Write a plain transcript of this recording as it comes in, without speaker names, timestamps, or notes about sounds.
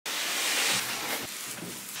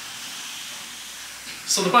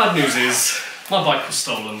So the bad news is, my bike was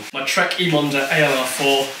stolen. My Trek E-Monda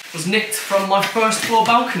ALR4 was nicked from my first floor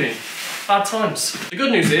balcony. Bad times. The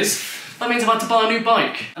good news is, that means I've had to buy a new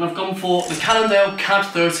bike, and I've gone for the Cannondale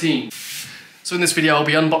CAAD13. So in this video I'll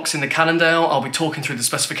be unboxing the Cannondale, I'll be talking through the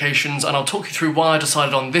specifications, and I'll talk you through why I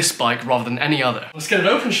decided on this bike rather than any other. Let's get it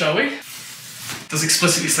open, shall we? It does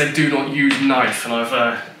explicitly say do not use knife, and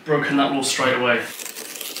I've broken that rule straight away.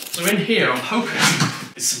 So in here I'm hoping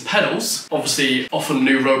it's some pedals. Obviously, often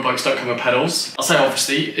new road bikes don't come with pedals. I'll say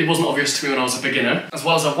obviously, it wasn't obvious to me when I was a beginner. As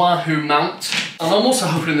well as a Wahoo mount. And I'm also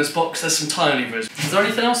hoping in this box there's some tyre levers. Is there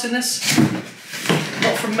anything else in this?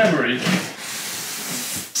 Not from memory.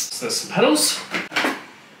 So there's some pedals.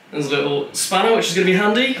 There's a little spanner which is going to be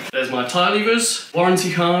handy. There's my tyre levers,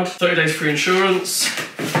 warranty card, 30 days free insurance,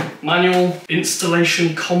 manual,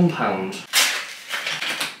 installation compound.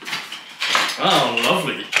 Oh,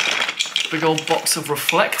 lovely. Big old box of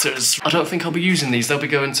reflectors. I don't think I'll be using these, they'll be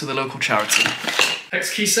going to the local charity.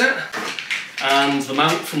 Hex key set, and the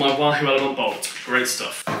mount for my Wahoo element bolt. Great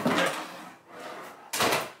stuff.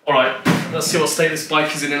 Alright, let's see what state this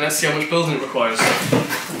bike is in and let's see how much building it requires.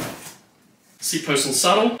 Seat post and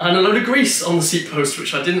saddle, and a load of grease on the seat post,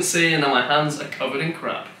 which I didn't see, and now my hands are covered in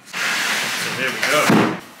crap. So here we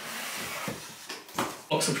go.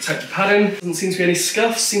 Lots of protective padding. Doesn't seem to be any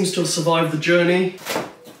scuffs, seems to have survived the journey.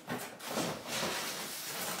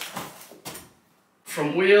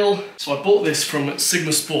 Front wheel. So I bought this from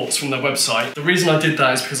Sigma Sports from their website. The reason I did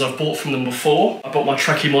that is because I've bought from them before. I bought my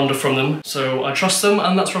Trek E-Monda from them, so I trust them,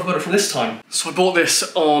 and that's where I've got it from this time. So I bought this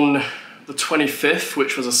on the 25th,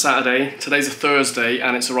 which was a Saturday. Today's a Thursday,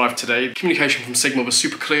 and it's arrived today. Communication from Sigma was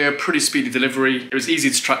super clear, pretty speedy delivery. It was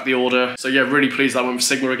easy to track the order. So yeah, really pleased that I went with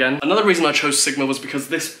Sigma again. Another reason I chose Sigma was because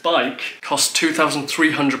this bike cost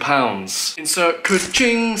 £2,300. Insert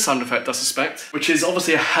ka-ching sound effect, I suspect, which is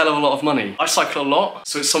obviously a hell of a lot of money. I cycle a lot,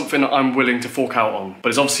 so it's something that I'm willing to fork out on, but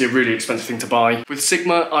it's obviously a really expensive thing to buy. With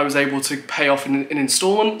Sigma, I was able to pay off in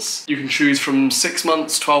installments. You can choose from 6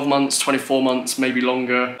 months, 12 months, 24 months, maybe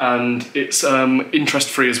longer, and it's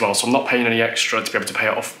interest-free as well, so I'm not paying any extra to be able to pay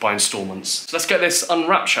it off by installments. So let's get this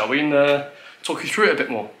unwrapped, shall we, and talk you through it a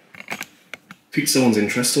bit more. Piqued someone's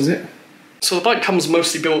interest, does it? So the bike comes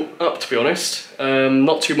mostly built up, to be honest.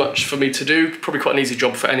 Not too much for me to do. Probably quite an easy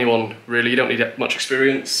job for anyone, really. You don't need much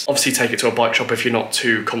experience. Obviously take it to a bike shop if you're not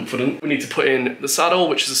too confident. We need to put in the saddle,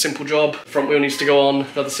 which is a simple job. Front wheel needs to go on,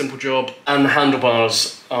 another simple job. And the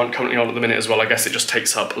handlebars aren't currently on at the minute as well. I guess it just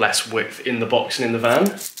takes up less width in the box and in the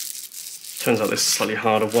van. Turns out this is slightly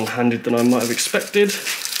harder one-handed than I might have expected.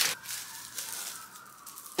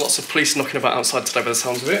 Lots of police knocking about outside today by the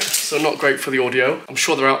sounds of it, so not great for the audio. I'm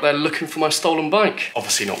sure they're out there looking for my stolen bike.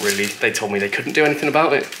 Obviously not really, they told me they couldn't do anything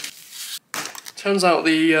about it. Turns out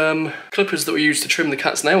the clippers that we used to trim the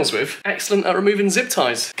cat's nails with, excellent at removing zip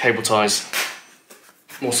ties. Cable ties.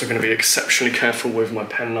 I'm also going to be exceptionally careful with my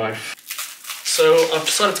penknife. So I've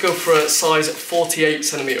decided to go for a size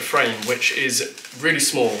 48cm frame, which is really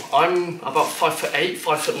small. I'm about 5'8",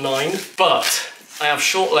 5'9", but I have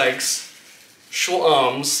short legs, short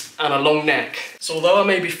arms, and a long neck. So although I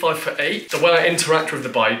may be 5'8", the way I interact with the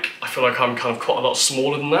bike, I feel like I'm kind of quite a lot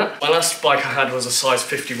smaller than that. My last bike I had was a size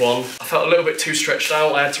 51. I felt a little bit too stretched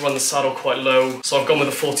out. I had to run the saddle quite low, so I've gone with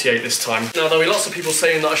a 48 this time. Now there'll be lots of people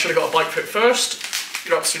saying that I should have got a bike fit first.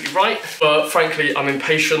 You're absolutely right, but frankly, I'm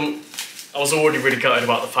impatient. I was already really gutted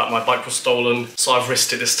about the fact my bike was stolen, so I've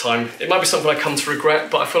risked it this time. It might be something I come to regret,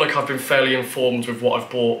 but I feel like I've been fairly informed with what I've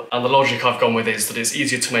bought, and the logic I've gone with is that it's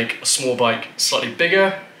easier to make a small bike slightly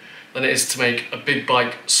bigger than it is to make a big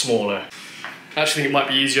bike smaller. I actually think it might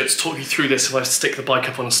be easier to talk you through this if I stick the bike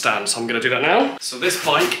up on a stand, so I'm going to do that now. So this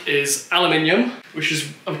bike is aluminium, which is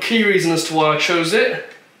a key reason as to why I chose it,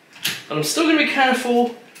 and I'm still going to be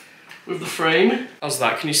careful with the frame. How's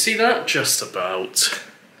that? Can you see that? Just about.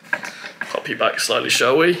 Pop you back slightly,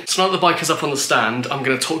 shall we? So now that the bike is up on the stand, I'm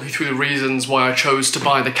going to talk you through the reasons why I chose to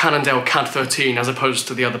buy the Cannondale CAAD13 as opposed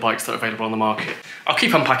to the other bikes that are available on the market. I'll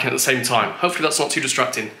keep unpacking at the same time. Hopefully that's not too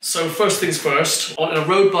distracting. So first things first, on a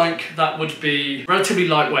road bike that would be relatively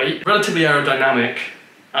lightweight, relatively aerodynamic,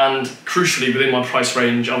 and crucially within my price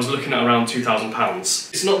range, I was looking at around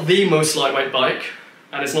 £2,000. It's not the most lightweight bike,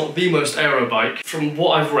 and it's not the most aero bike. From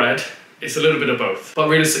what I've read, it's a little bit of both. But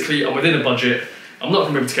realistically, I'm within a budget. I'm not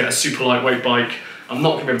going to be able to get a super lightweight bike. I'm not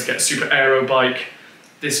going to be able to get a super aero bike.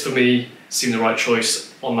 This, for me, seemed the right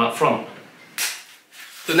choice on that front.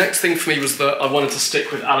 The next thing for me was that I wanted to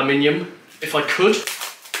stick with aluminium, if I could.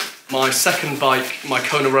 My second bike, my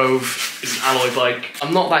Kona Rove, is an alloy bike.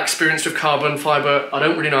 I'm not that experienced with carbon fibre, I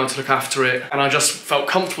don't really know how to look after it, and I just felt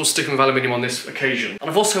comfortable sticking with aluminium on this occasion. And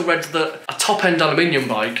I've also read that a top-end aluminium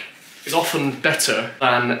bike is often better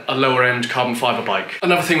than a lower end carbon fibre bike.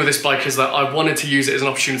 Another thing with this bike is that I wanted to use it as an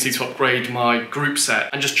opportunity to upgrade my group set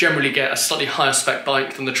and just generally get a slightly higher spec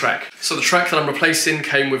bike than the Trek. So the Trek that I'm replacing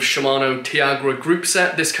came with Shimano Tiagra group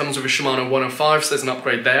set. This comes with a Shimano 105, so there's an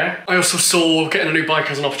upgrade there. I also saw getting a new bike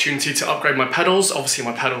as an opportunity to upgrade my pedals. Obviously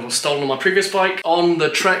my pedals were stolen on my previous bike. On the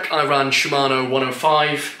Trek I ran Shimano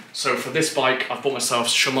 105, so for this bike I've bought myself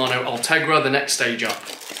Shimano Ultegra, the next stage up.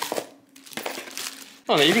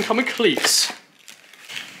 Oh, they even come with cleats.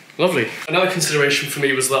 Lovely. Another consideration for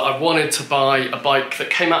me was that I wanted to buy a bike that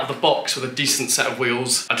came out of the box with a decent set of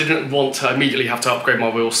wheels. I didn't want to immediately have to upgrade my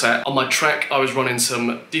wheel set. On my Trek, I was running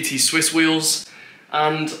some DT Swiss wheels,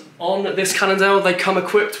 and on this Cannondale, they come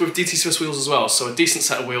equipped with DT Swiss wheels as well, so a decent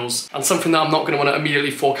set of wheels, and something that I'm not going to want to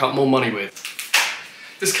immediately fork out more money with.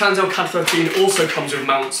 This Cannondale CAAD13 also comes with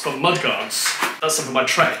mounts for mudguards. That's something my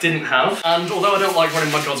Trek didn't have, and although I don't like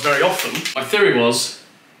running mudguards very often, my theory was,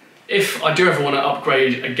 if I do ever want to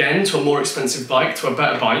upgrade again to a more expensive bike, to a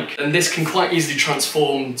better bike, then this can quite easily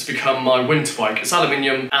transform to become my winter bike. It's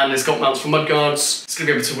aluminium and it's got mounts for mudguards. It's going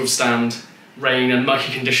to be able to withstand rain and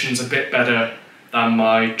mucky conditions a bit better than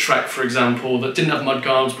my Trek, for example, that didn't have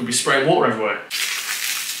mudguards, would be spraying water everywhere.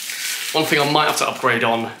 One thing I might have to upgrade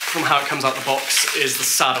on from how it comes out the box is the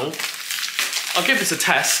saddle. I'll give this a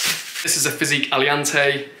test. This is a Physique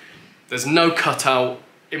Aliante. There's no cutout.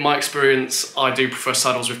 In my experience, I do prefer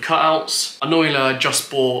saddles with cutouts. Annoyingly, I just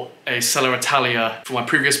bought a Sella Italia for my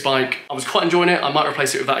previous bike. I was quite enjoying it. I might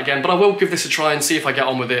replace it with that again, but I will give this a try and see if I get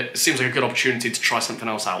on with it. It seems like a good opportunity to try something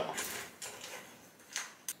else out.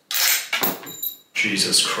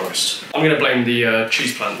 Jesus Christ. I'm gonna blame the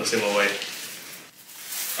cheese plant that's in my way.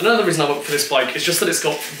 Another reason I went for this bike is just that it's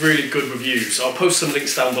got really good reviews. So I'll post some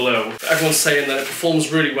links down below. Everyone's saying that it performs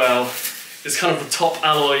really well. It's kind of the top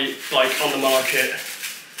alloy bike on the market.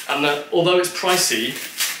 And that although it's pricey,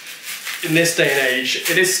 in this day and age,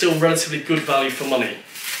 it is still relatively good value for money.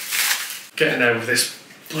 Getting there with this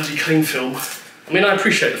bloody cling film. I mean, I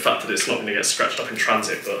appreciate the fact that it's not going to get scratched up in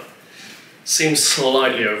transit, but seems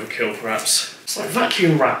slightly overkill perhaps. It's like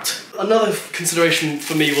vacuum wrapped. Another consideration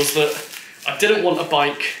for me was that I didn't want a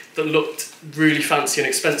bike that looked really fancy and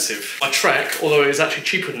expensive. My Trek, although it was actually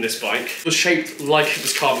cheaper than this bike, was shaped like it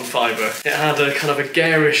was carbon fibre. It had a kind of a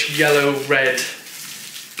garish yellow-red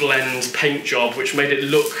blend paint job, which made it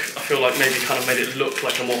look, I feel like maybe kind of made it look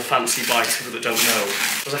like a more fancy bike to people that don't know.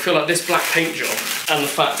 Because I feel like this black paint job and the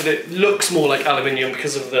fact that it looks more like aluminium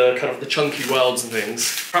because of the kind of the chunky welds and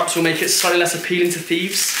things, perhaps will make it slightly less appealing to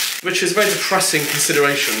thieves, which is a very depressing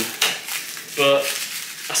consideration. But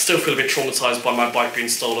I still feel a bit traumatised by my bike being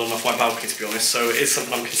stolen off my balcony, to be honest, so it is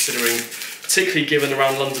something I'm considering, particularly given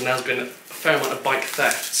around London there has been a fair amount of bike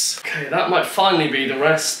thefts. Okay, that might finally be the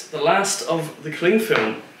last of the cling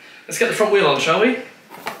film. Let's get the front wheel on, shall we?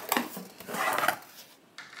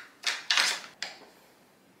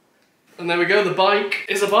 And there we go, the bike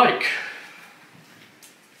is a bike.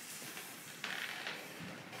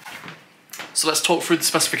 So let's talk through the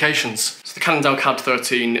specifications. So the Cannondale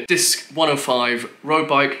CAAD13 Disc 105 road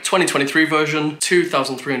bike 2023 version,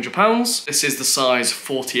 £2,300. This is the size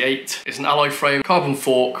 48. It's an alloy frame, carbon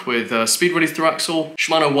fork with a speed ready through axle,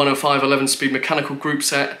 Shimano 105 11-speed mechanical group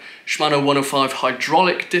set, Shimano 105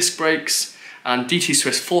 hydraulic disc brakes, and DT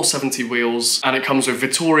Swiss 470 wheels, and it comes with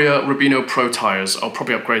Vittoria Rubino Pro tyres. I'll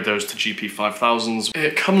probably upgrade those to GP 5000s.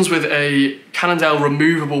 It comes with a Cannondale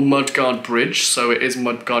removable mudguard bridge, so it is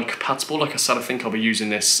mudguard compatible. Like I said, I think I'll be using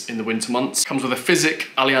this in the winter months. Comes with a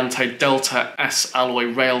Physique Aliante Delta S alloy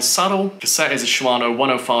rail saddle. Cassette is a Shimano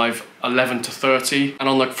 105 11 to 30, and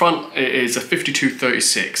on the front it is a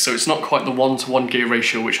 52-36, so it's not quite the 1-to-1 gear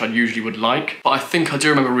ratio which I usually would like, but I think I do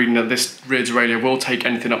remember reading that this rear derailleur will take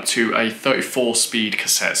anything up to a 34-speed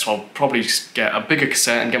cassette, so I'll probably get a bigger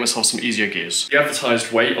cassette and get myself some easier gears. The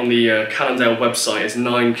advertised weight on the Cannondale website is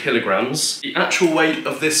 9 kilograms. The actual weight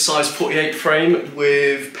of this size 48 frame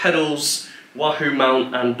with pedals, Wahoo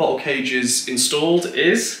mount and bottle cages installed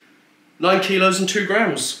is 9 kilos and 2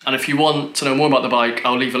 grams. And if you want to know more about the bike,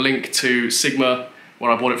 I'll leave a link to Sigma,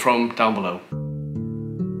 where I bought it from, down below.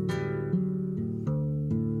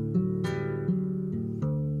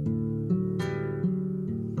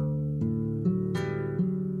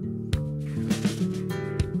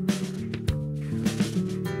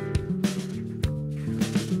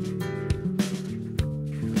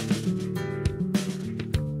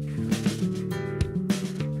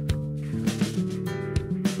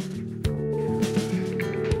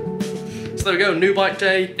 So there we go, new bike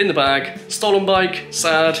day, in the bag, stolen bike,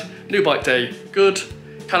 sad, new bike day, good,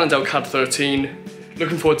 Cannondale CAAD13,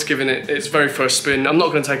 Looking forward to giving it its very first spin. I'm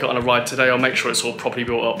not going to take it on a ride today. I'll make sure it's all properly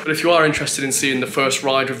built up. But if you are interested in seeing the first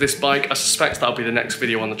ride of this bike, I suspect that'll be the next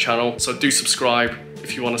video on the channel. So do subscribe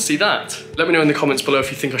if you want to see that. Let me know in the comments below if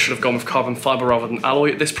you think I should have gone with carbon fibre rather than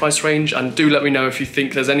alloy at this price range, and do let me know if you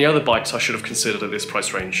think there's any other bikes I should have considered at this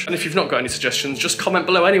price range. And if you've not got any suggestions, just comment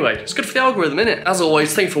below anyway. It's good for the algorithm, innit? As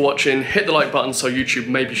always, thank you for watching. Hit the like button so YouTube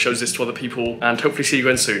maybe shows this to other people, and hopefully see you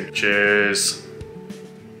again soon. Cheers.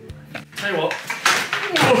 Tell you what.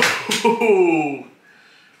 Whoa.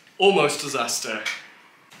 Almost disaster.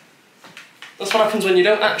 That's what happens when you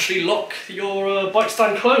don't actually lock your bike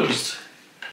stand closed.